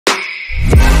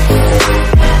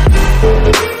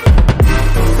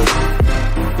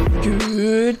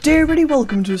Good day everybody,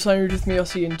 welcome to Censoring with me,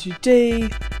 Occy, and today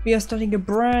we are starting a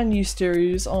brand new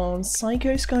series on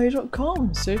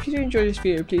SaicoSky.com. So if you do enjoy this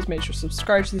video, please make sure to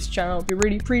subscribe to this channel, it would be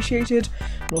really appreciated.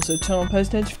 And also turn on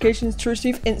post notifications to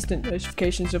receive instant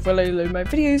notifications of when I load my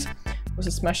videos. Also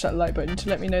smash that like button to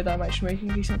let me know that I'm actually making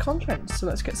decent content. So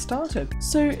let's get started.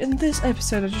 So in this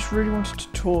episode I just really wanted to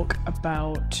talk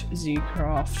about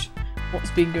Zcraft,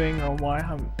 what's been going on, why I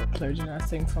haven't uploaded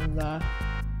anything from there.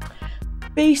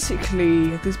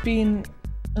 Basically, there's been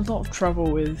a lot of trouble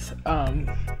with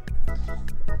a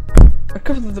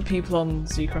couple of the people on the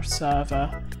Zcraft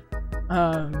server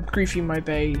griefing my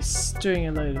base, doing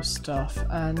a load of stuff,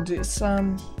 and it's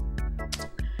I'm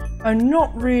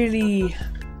not really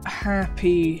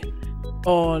happy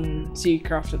on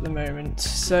Zcraft at the moment.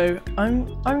 So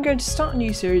I'm going to start a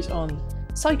new series on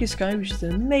SaicoSky, which is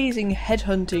an amazing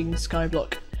headhunting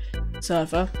skyblock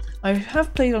server. I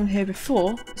have played on here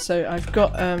before, so I've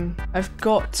got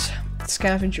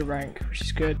scavenger rank, which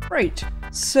is good. Right,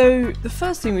 so the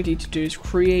first thing we need to do is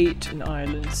create an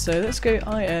island. So let's go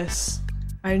IS.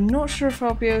 I'm not sure if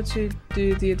I'll be able to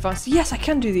do the advanced. Yes, I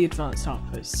can do the advanced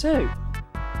outpost. So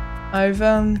I've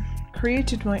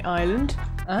created my island.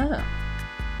 I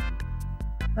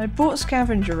bought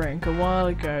scavenger rank a while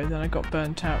ago, then I got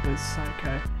burnt out with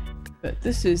Psycho. But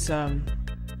this is a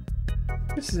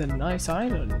nice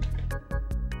island.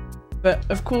 But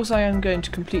of course I am going to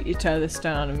completely tear this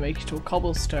down and make it all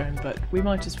cobblestone, but we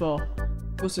might as well.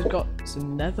 We've also got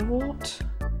some netherwort.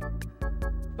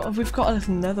 We've got a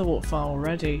little netherwort farm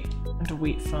already, and a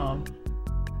wheat farm.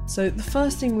 So the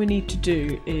first thing we need to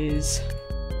do is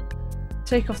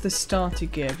take off the starter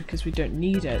gear because we don't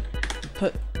need it.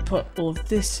 Put all of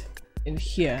this in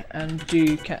here and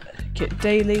do kit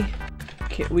daily,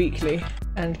 kit weekly,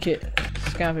 and kit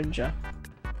scavenger.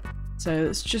 So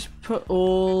let's just put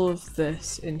all of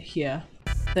this in here.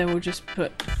 Then we'll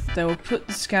put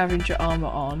the scavenger armor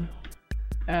on.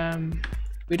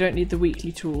 We don't need the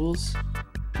weekly tools.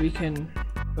 We can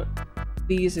put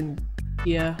these in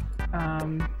here.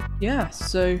 Yeah,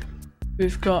 so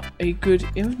we've got a good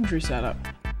inventory setup.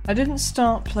 I didn't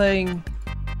start playing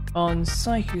on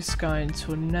SaicoSky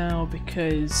until now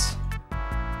because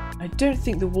I don't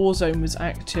think the war zone was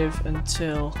active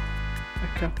until a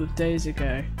couple of days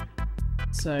ago.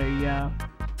 So yeah,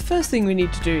 first thing we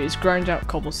need to do is grind out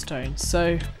cobblestone.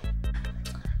 So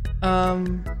I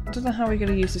don't know how we're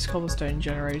going to use this cobblestone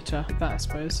generator. Like that, I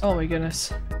suppose. Oh my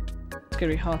goodness, it's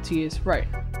going to be hard to use. Right,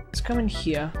 let's come in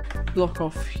here, block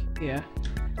off here,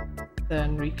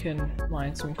 then we can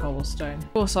mine some cobblestone.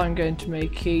 Of course I'm going to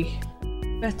make a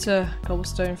better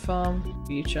cobblestone farm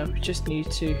future. We just need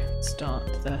to start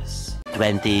this.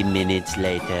 20 minutes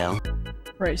later.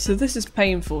 Right, so this is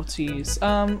painful to use.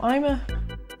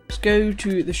 Just go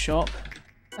to the shop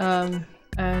and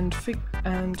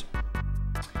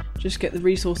just get the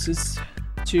resources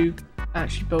to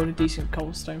actually build a decent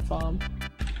cobblestone farm.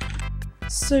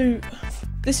 So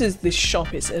this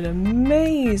shop. It's an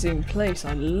amazing place.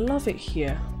 I love it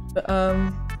here. But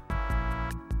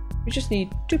we just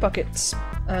need 2 buckets,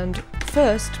 and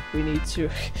first we need to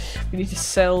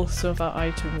sell some of our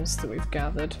items that we've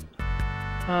gathered.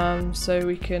 So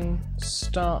we can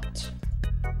start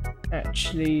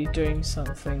actually doing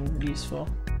something useful.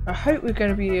 I hope we're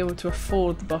going to be able to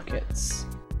afford the buckets.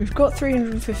 We've got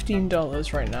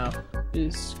 $315 right now, which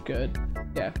is good.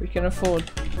 Yeah, we can afford.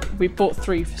 We bought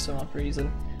 3 for some odd reason.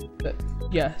 But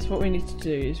yes, what we need to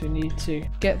do is we need to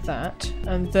get that,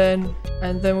 and then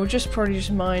we'll probably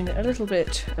just mine a little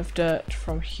bit of dirt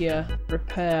from here,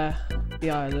 repair the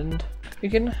island. We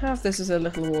can have this as a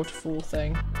little waterfall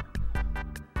thing.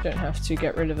 Don't have to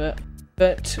get rid of it.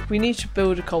 But we need to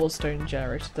build a cobblestone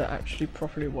generator that actually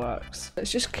properly works. Let's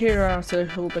just clear out a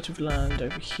little bit of land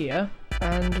over here,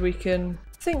 and we can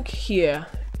think here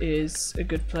is a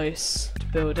good place to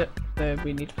build it. So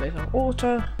we need to place our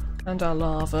water and our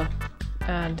lava,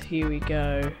 and here we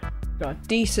go. Got a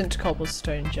decent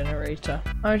cobblestone generator.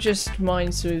 I'll just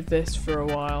mine through this for a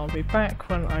while. I'll be back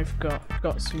when I've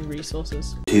got some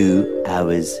resources. 2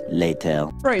 hours later.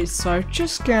 Right, so I've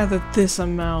just gathered this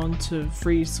amount of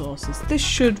resources. This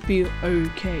should be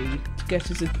okay to get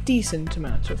us a decent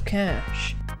amount of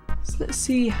cash. So let's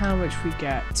see how much we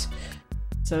get.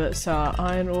 So that's our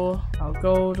iron ore, our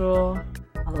gold ore,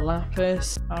 our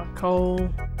lapis, our coal,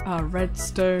 our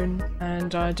redstone,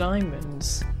 and our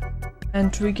diamonds.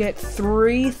 And we get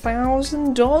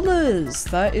 $3,000!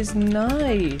 That is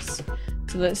nice!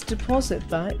 So let's deposit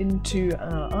that into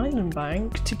our island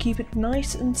bank to keep it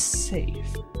nice and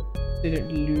safe. We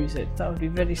don't lose it. That would be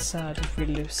very sad if we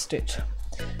lost it.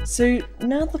 So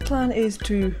now the plan is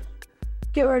to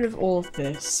get rid of all of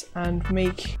this and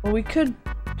make, well, we could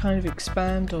kind of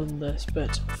expand on this,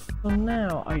 but for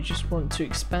now I just want to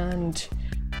expand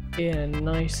in a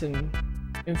nice and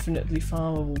infinitely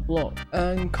farmable block.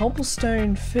 And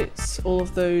cobblestone fits all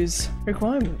of those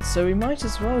requirements, so we might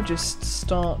as well just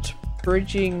start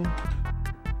bridging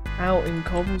out in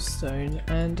cobblestone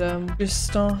and just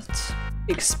start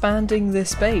expanding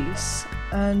this base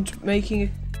and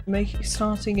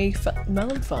starting a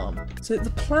melon farm. So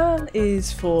the plan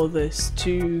is for this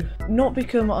to not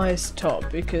become ice top,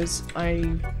 because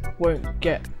I won't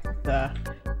get there,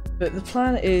 but the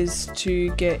plan is to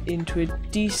get into a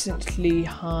decently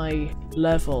high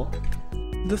level.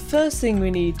 The first thing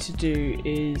we need to do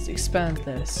is expand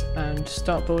this and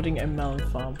start building a melon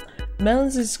farm.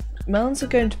 Melons are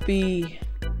going to be,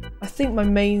 I think, my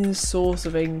main source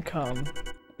of income,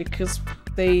 because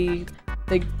they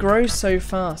grow so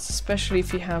fast, especially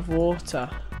if you have water,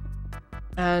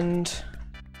 and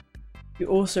you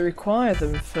also require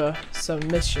them for some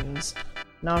missions.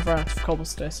 Now we're out of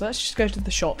cobblestone, so let's just go to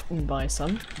the shop and buy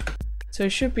some. So we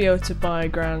should be able to buy a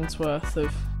grand's worth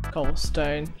of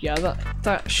cobblestone. Yeah,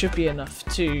 that should be enough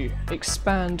to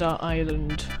expand our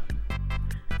island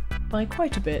by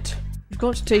quite a bit. We've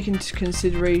got to take into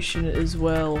consideration as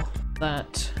well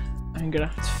that I'm gonna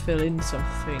have to fill in some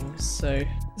things, so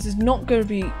this is not going to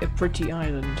be a pretty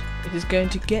island. It is going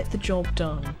to get the job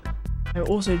done. I'm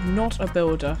also not a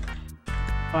builder.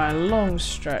 By a long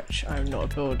stretch, I'm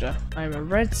not a builder. I'm a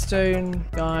redstone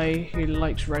guy who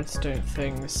likes redstone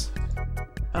things.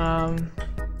 I'm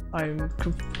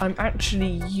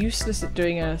actually useless at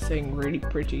doing anything really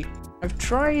pretty. I've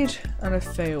tried and I've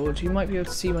failed. You might be able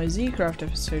to see my Zcraft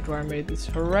episode where I made this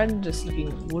horrendous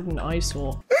looking wooden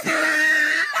eyesore.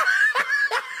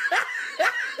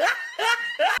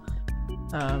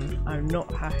 I'm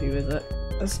not happy with it.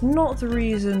 That's not the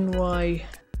reason why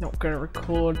I'm not going to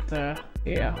record there.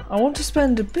 Yeah, I want to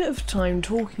spend a bit of time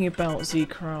talking about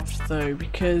Zcraft though,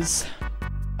 because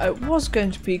it was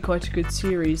going to be quite a good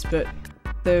series, but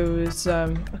there was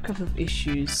a couple of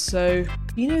issues. So,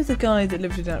 you know the guy that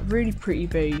lived in that really pretty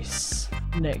base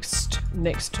next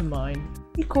to mine?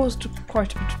 He caused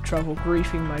quite a bit of trouble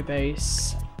griefing my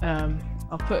base.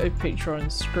 I'll put a picture on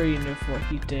screen of what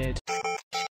he did.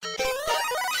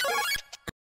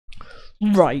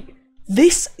 Right,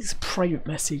 this is a private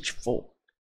message for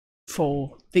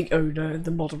the owner and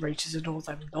the moderators and all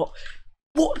them lot.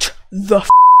 What the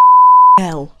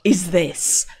hell is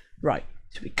this? Right,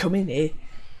 so we come in here,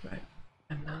 right,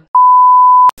 and now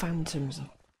phantoms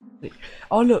are...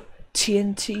 Oh look,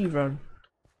 TNT run.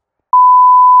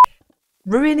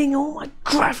 Ruining all my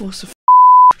gravel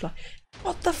supply.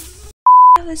 What the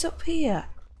hell is up here?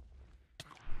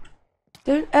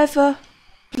 Don't ever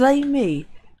blame me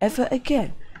ever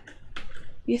again.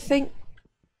 You think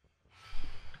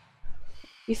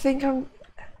I'm...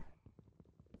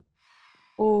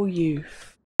 Oh, you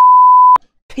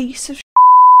piece of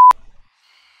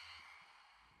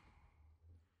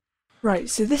Right,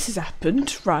 so this has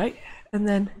happened, right, and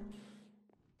then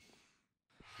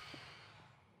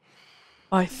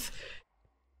I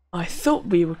thought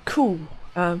we were cool,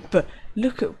 but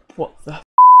look at what the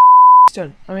it's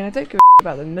done. I mean, I don't give a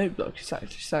about the note block, it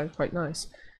actually sounds quite nice,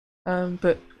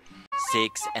 but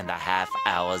 6.5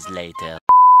 hours later.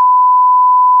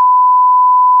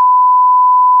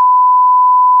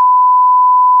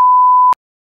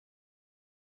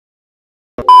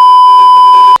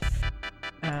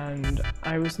 and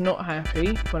I was not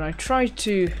happy when I tried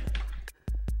to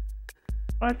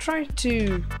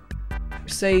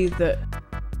say that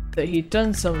he'd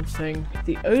done something.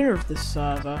 The owner of the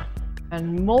server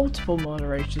and multiple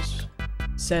moderators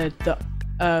said that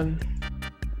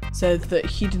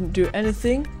he didn't do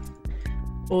anything,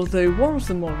 although one of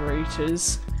the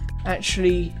moderators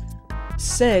actually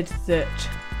said that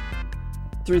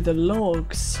through the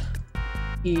logs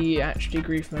he actually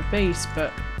griefed my base,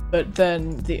 but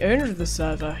then the owner of the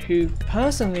server, who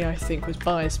personally I think was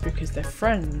biased because they're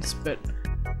friends, but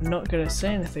I'm not gonna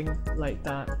say anything like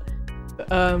that, but,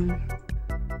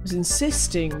 was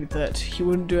insisting that he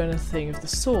wouldn't do anything of the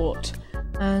sort,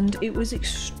 and it was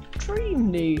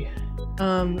extremely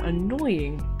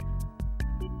annoying,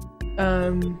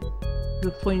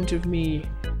 the point of me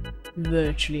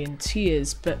virtually in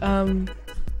tears, but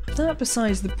that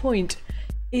besides the point.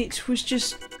 It was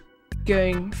just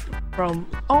going from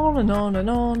on and on and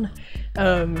on,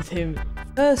 with him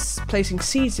first placing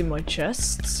seeds in my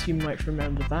chests, you might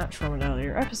remember that from an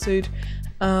earlier episode,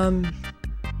 and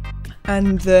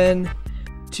then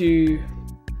to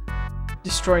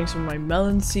destroying some of my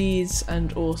melon seeds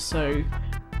and also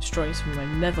destroying some of my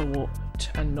nether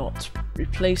wart and not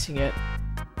replacing it,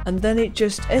 and then it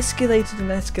just escalated and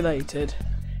escalated,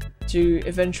 to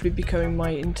eventually becoming my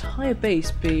entire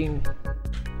base being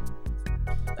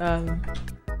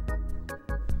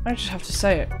I just have to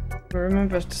say it, but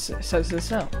remember to set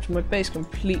this out. My base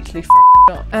completely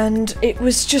f***ed up, and it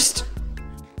was just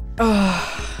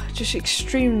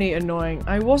extremely annoying.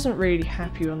 I wasn't really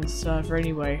happy on the server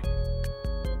anyway.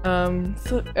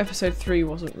 Episode 3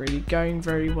 wasn't really going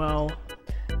very well.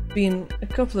 Been a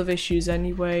couple of issues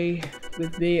anyway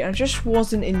with me. I just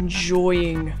wasn't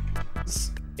enjoying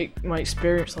my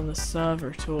experience on the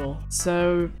server at all.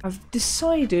 So I've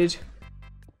decided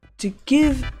to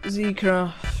give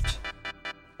Zcraft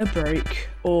a break,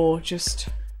 or just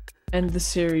end the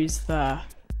series there,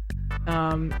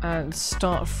 and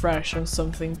start afresh on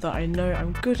something that I know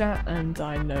I'm good at and that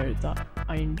I know that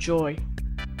I enjoy.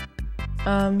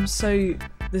 So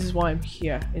this is why I'm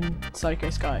here in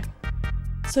SaicoSky.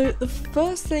 So the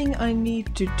first thing I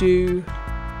need to do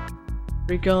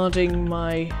regarding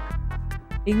my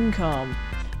income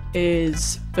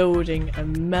is building a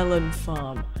melon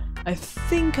farm. I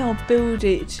think I'll build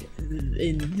it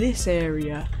in this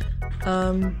area,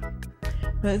 but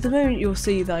at the moment you'll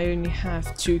see that I only have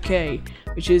 2k,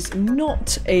 which is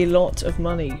not a lot of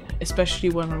money,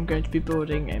 especially when I'm going to be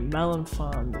building a melon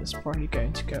farm that's probably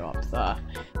going to go up there.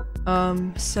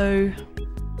 So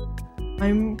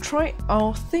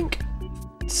I'll think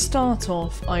to start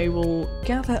off I will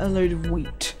gather a load of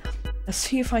wheat. Let's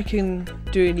see if I can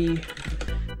do any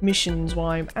missions while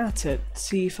I'm at it,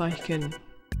 see if I can,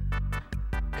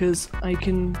 because I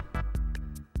can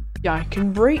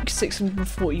break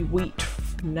 640 wheat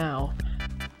now.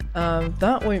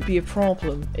 That won't be a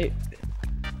problem. The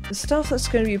stuff that's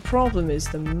going to be a problem is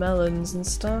the melons and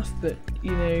stuff, but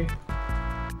you know,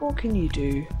 what can you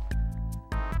do?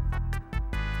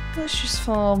 Let's just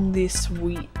farm this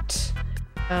wheat,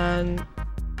 and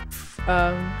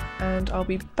I'll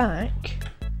be back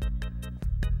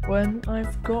when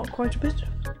I've got quite a bit.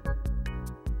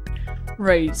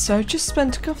 Right, so I've just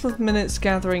spent a couple of minutes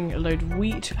gathering a load of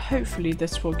wheat. Hopefully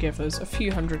this will give us a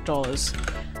few $100s.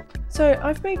 So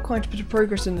I've made quite a bit of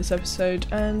progress in this episode,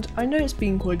 and I know it's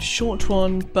been quite a short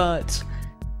one, but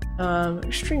I'm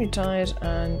extremely tired,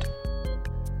 and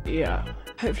yeah,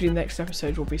 hopefully the next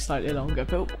episode will be slightly longer.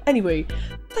 But anyway,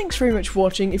 thanks very much for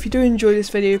watching. If you do enjoy this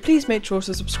video, please make sure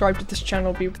to subscribe to this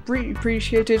channel, it'd be really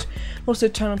appreciated. Also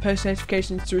turn on post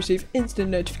notifications to receive instant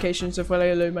notifications of when I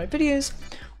upload my videos.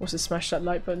 Also smash that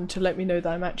like button to let me know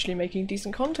that I'm actually making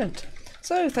decent content.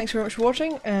 So thanks very much for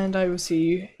watching, and I will see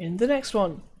you in the next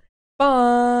one.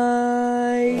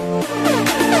 Bye!